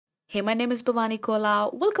Hey, my name is Bhavani Kola.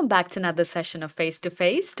 Welcome back to another session of Face to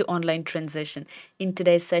Face to Online Transition. In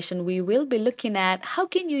today's session, we will be looking at how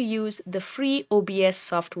can you use the free OBS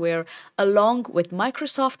software along with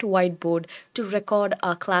Microsoft Whiteboard to record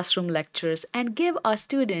our classroom lectures and give our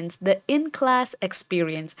students the in-class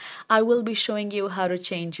experience. I will be showing you how to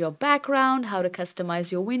change your background, how to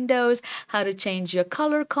customize your windows, how to change your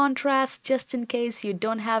color contrast just in case you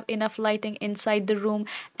don't have enough lighting inside the room,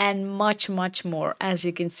 and much more. As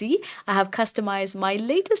you can see, I have customized my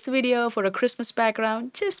latest video for a Christmas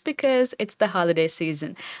background just because it's the holiday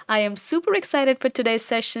season. I am super excited for today's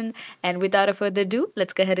session, and without a further ado,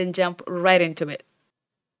 let's go ahead and jump right into it.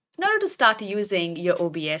 In order to start using your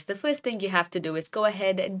OBS, the first thing you have to do is go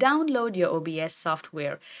ahead and download your OBS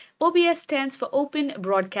software. OBS stands for Open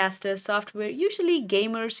Broadcaster Software. Usually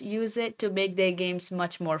gamers use it to make their games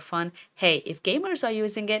much more fun. Hey, if gamers are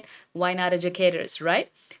using it, why not educators,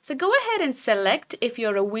 right? So go ahead and select if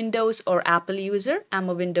you're a Windows or Apple user. I'm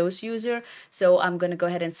a Windows user, so I'm going to go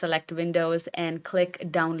ahead and select Windows and click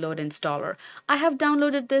Download Installer. I have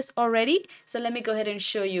downloaded this already, so let me go ahead and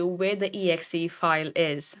show you where the exe file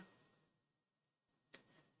is.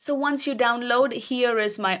 So once you download, here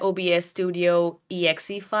is my OBS Studio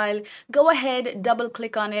exe file. Go ahead, double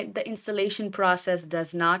click on it. The installation process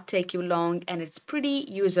does not take you long and it's pretty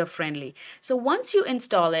user friendly. So once you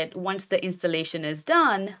install it, once the installation is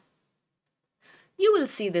done, you will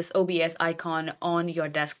see this OBS icon on your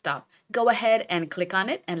desktop. Go ahead and click on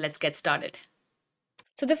it and let's get started.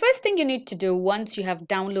 So the first thing you need to do once you have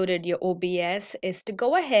downloaded your OBS is to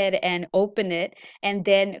go ahead and open it and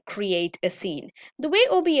then create a scene. The way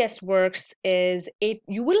OBS works is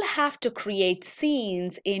you will have to create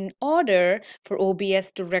scenes in order for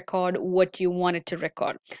OBS to record what you want it to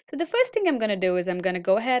record. So the first thing I'm going to do is I'm going to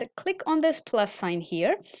go ahead, click on this plus sign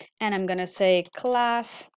here, and I'm going to say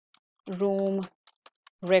classroom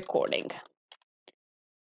recording.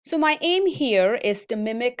 So my aim here is to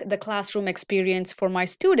mimic the classroom experience for my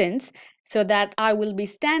students so that I will be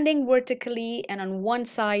standing vertically and on one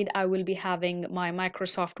side I will be having my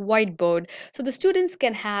Microsoft Whiteboard so the students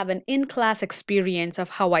can have an in-class experience of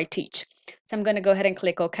how I teach. So I'm going to go ahead and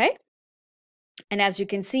click OK. And as you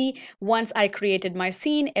can see, once I created my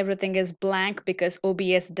scene, everything is blank because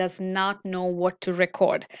OBS does not know what to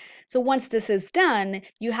record. So once this is done,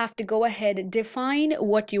 you have to go ahead and define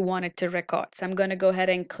what you want it to record. So I'm going to go ahead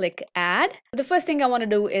and click add. The first thing I want to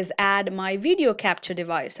do is add my video capture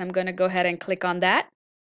device. I'm going to go ahead and click on that.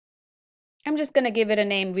 I'm just going to give it a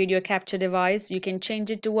name, video capture device. You can change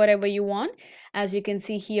it to whatever you want. As you can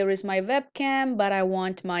see, here is my webcam, but I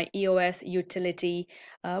want my EOS utility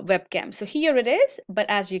webcam. So here it is, but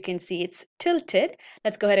as you can see, it's tilted.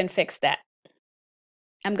 Let's go ahead and fix that.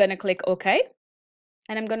 I'm going to click OK,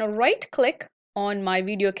 and I'm going to right click on my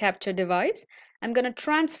video capture device. I'm going to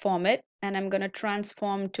transform it, and I'm going to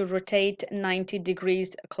transform to rotate 90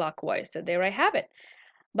 degrees clockwise. So there I have it.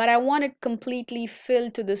 But I want it completely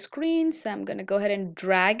filled to the screen, so I'm going to go ahead and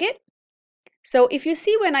drag it. So if you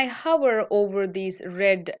see when I hover over these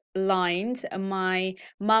red lines, my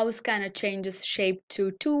mouse kind of changes shape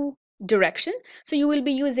to two direction. So you will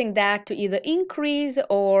be using that to either increase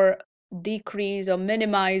or decrease or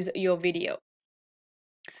minimize your video.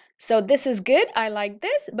 So this is good. I like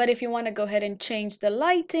this. But if you want to go ahead and change the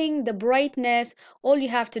lighting, the brightness, all you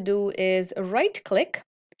have to do is right click.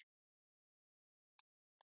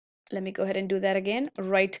 Let me go ahead and do that again.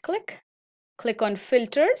 Right click, click on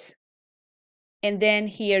filters. And then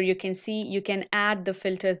here you can see you can add the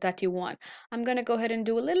filters that you want. I'm going to go ahead and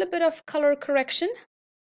do a little bit of color correction.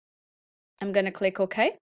 I'm going to click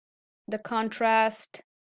OK. The contrast,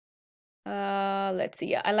 let's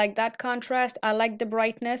see. I like that contrast. I like the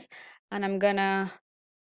brightness. And I'm going to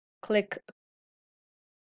click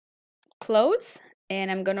close. And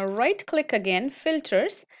I'm going to right click again,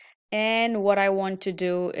 filters. And what I want to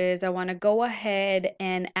do is I want to go ahead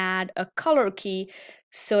and add a color key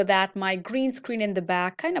so that my green screen in the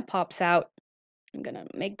back kind of pops out. I'm going to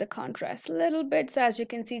make the contrast a little bit. So as you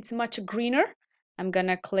can see, it's much greener. I'm going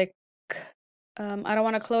to click, I don't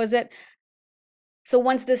want to close it. So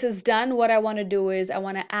once this is done, what I want to do is I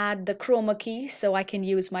want to add the chroma key so I can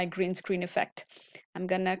use my green screen effect. I'm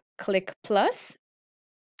going to click plus,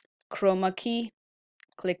 chroma key,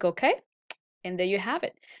 click OK. And there you have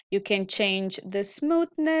it. You can change the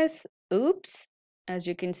smoothness. Oops. As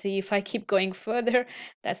you can see, if I keep going further,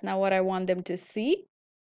 that's not what I want them to see.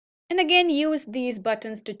 And again, use these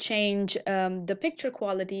buttons to change the picture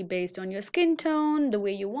quality based on your skin tone, the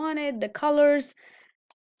way you want it, the colors.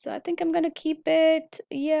 So I think I'm going to keep it.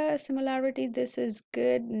 Yeah, similarity. This is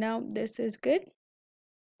good. No, this is good.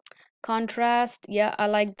 Contrast. Yeah, I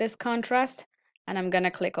like this contrast. and I'm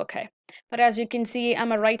gonna click OK. But as you can see,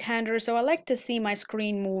 I'm a right-hander, so I like to see my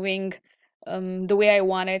screen moving the way I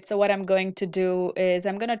want it. So what I'm going to do is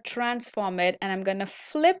I'm gonna transform it and I'm gonna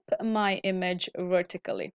flip my image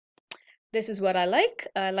vertically. This is what I like.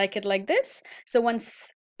 I like it like this. So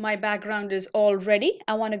once my background is all ready,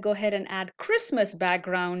 I want to go ahead and add Christmas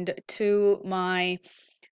background to my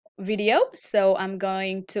video. So I'm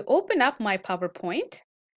going to open up my PowerPoint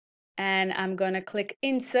and I'm going to click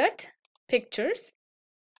Insert Pictures.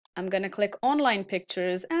 I'm going to click Online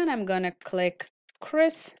Pictures and I'm going to click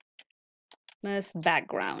Christmas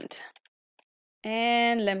background.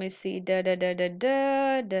 And let me see. Da da da da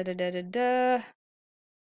da da da da da da.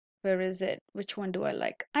 Where is it? Which one do I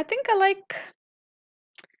like? I think I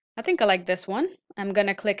like this one. I'm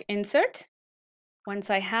gonna click Insert.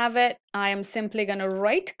 Once I have it, I am simply gonna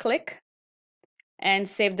right click and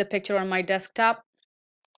save the picture on my desktop.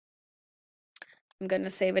 I'm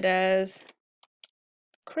gonna save it as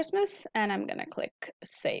Christmas and I'm gonna click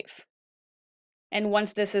Save. And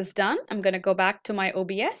once this is done, I'm gonna go back to my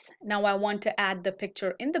OBS. Now I want to add the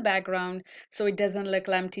picture in the background so it doesn't look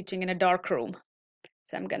like I'm teaching in a dark room.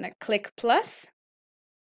 So I'm gonna click plus,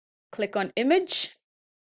 click on image.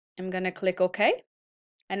 I'm gonna click OK,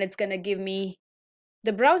 and it's gonna give me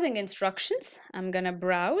the browsing instructions. I'm gonna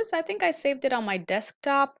browse. I think I saved it on my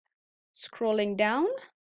desktop. Scrolling down,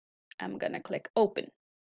 I'm gonna click open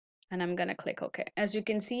and I'm gonna click OK. As you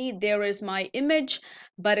can see, there is my image,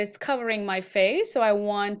 but it's covering my face. So I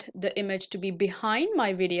want the image to be behind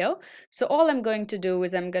my video. So all I'm going to do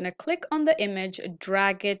is I'm gonna click on the image,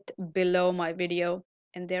 drag it below my video,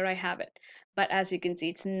 and there I have it. But as you can see,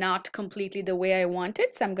 it's not completely the way I want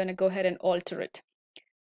it. So I'm gonna go ahead and alter it.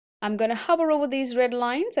 I'm going to hover over these red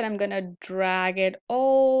lines and I'm going to drag it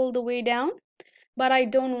all the way down. But I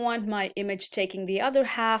don't want my image taking the other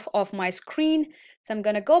half of my screen. So I'm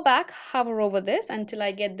going to go back, hover over this until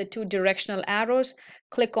I get the two directional arrows.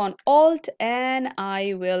 Click on Alt and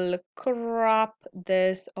I will crop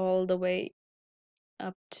this all the way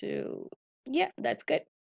up to, yeah, that's good.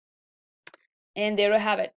 And there I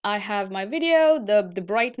have it. I have my video, the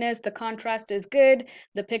brightness, the contrast is good,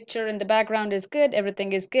 the picture in the background is good,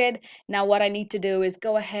 everything is good. Now what I need to do is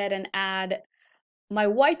go ahead and add my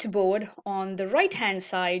whiteboard on the right hand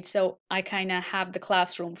side so I kind of have the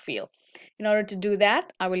classroom feel. In order to do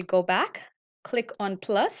that, I will go back, click on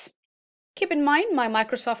plus. Keep in mind my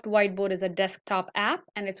Microsoft Whiteboard is a desktop app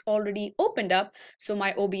and it's already opened up so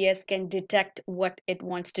my OBS can detect what it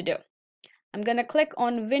wants to do. I'm going to click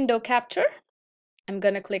on window capture. I'm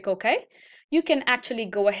going to click OK. You can actually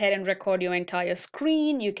go ahead and record your entire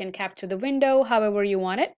screen. You can capture the window however you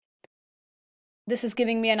want it. This is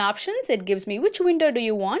giving me an options. It gives me which window do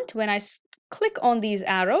you want. When I click on these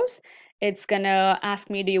arrows, it's going to ask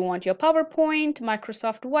me, do you want your PowerPoint,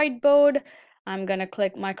 Microsoft Whiteboard? I'm going to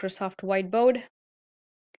click Microsoft Whiteboard.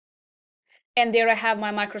 And there I have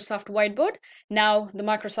my Microsoft Whiteboard. Now the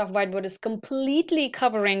Microsoft Whiteboard is completely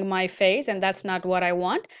covering my face and that's not what I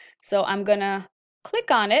want. So I'm going to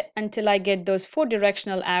click on it until I get those 4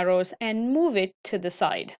 directional arrows and move it to the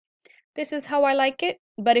side. This is how I like it.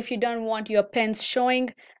 But if you don't want your pens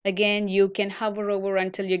showing, again, you can hover over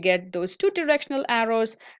until you get those 2 directional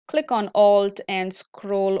arrows, click on Alt and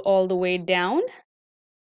scroll all the way down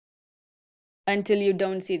until you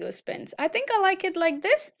don't see those pins. I think I like it like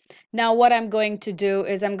this. Now what I'm going to do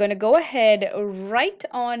is I'm going to go ahead right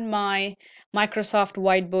on my Microsoft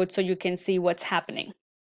Whiteboard so you can see what's happening.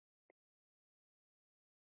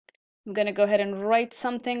 I'm going to go ahead and write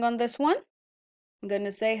something on this one. I'm going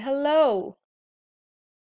to say hello,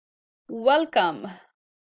 welcome.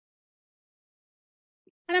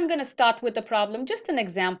 And I'm going to start with the problem, just an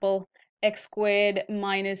example. X squared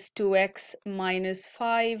minus 2x minus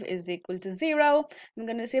 5 is equal to 0. I'm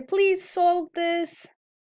going to say, please solve this.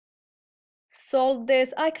 Solve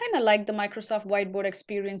this. I kind of like the Microsoft Whiteboard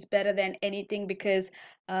experience better than anything because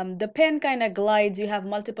the pen kind of glides. You have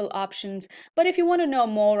multiple options. But if you want to know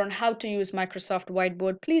more on how to use Microsoft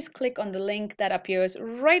Whiteboard, please click on the link that appears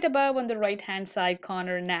right above on the right-hand side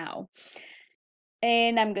corner now.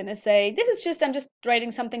 And I'm going to say, I'm just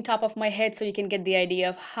writing something top of my head so you can get the idea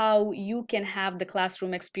of how you can have the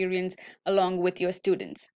classroom experience along with your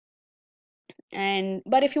students.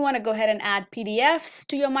 But if you want to go ahead and add PDFs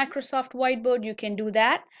to your Microsoft Whiteboard, you can do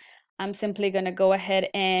that. I'm simply going to go ahead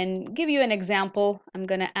and give you an example. I'm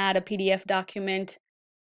going to add a PDF document.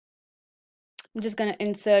 I'm just going to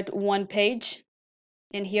insert one page.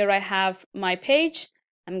 And here I have my page.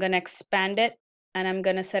 I'm going to expand it and I'm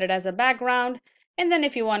going to set it as a background. And then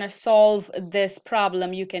if you want to solve this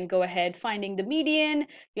problem, you can go ahead finding the median.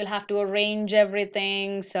 You'll have to arrange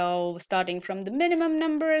everything. So starting from the minimum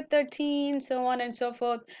number, 13, so on and so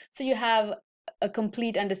forth. So you have a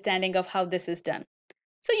complete understanding of how this is done.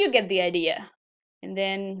 So you get the idea. And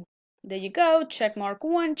then there you go, check mark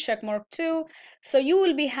 1, check mark 2. So you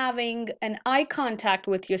will be having an eye contact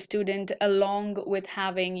with your student along with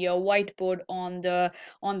having your whiteboard on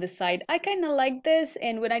the side. I kind of like this,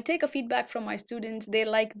 and when I take a feedback from my students, they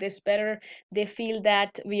like this better. They feel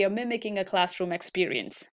that we are mimicking a classroom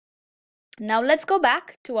experience. Now let's go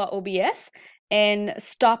back to our OBS and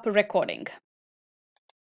stop recording.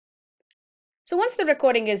 So once the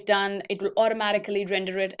recording is done, it will automatically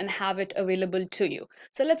render it and have it available to you.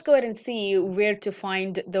 So let's go ahead and see where to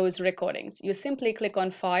find those recordings. You simply click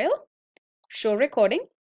on File, Show Recording,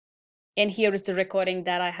 and here is the recording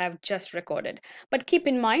that I have just recorded. But keep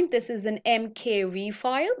in mind, this is an MKV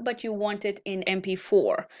file, but you want it in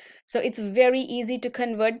MP4. So it's very easy to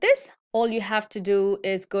convert this. All you have to do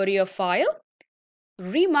is go to your file,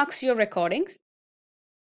 remux your recordings,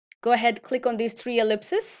 go ahead, click on these three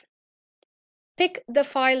ellipses, pick the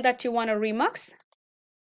file that you want to remux,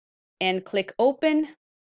 and click Open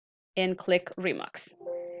and click Remux.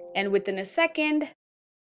 And within a second,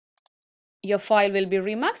 your file will be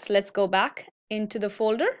remixed. Let's go back into the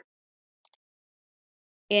folder.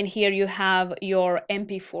 And here you have your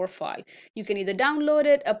MP4 file. You can either download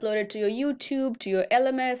it, upload it to your YouTube, to your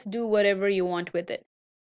LMS, do whatever you want with it.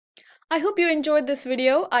 I hope you enjoyed this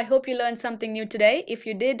video. I hope you learned something new today. If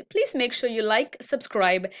you did, please make sure you like,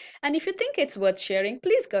 subscribe, and if you think it's worth sharing,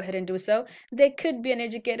 please go ahead and do so. There could be an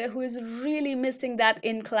educator who is really missing that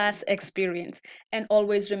in-class experience. And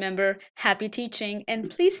always remember, happy teaching, and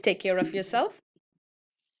please take care of yourself.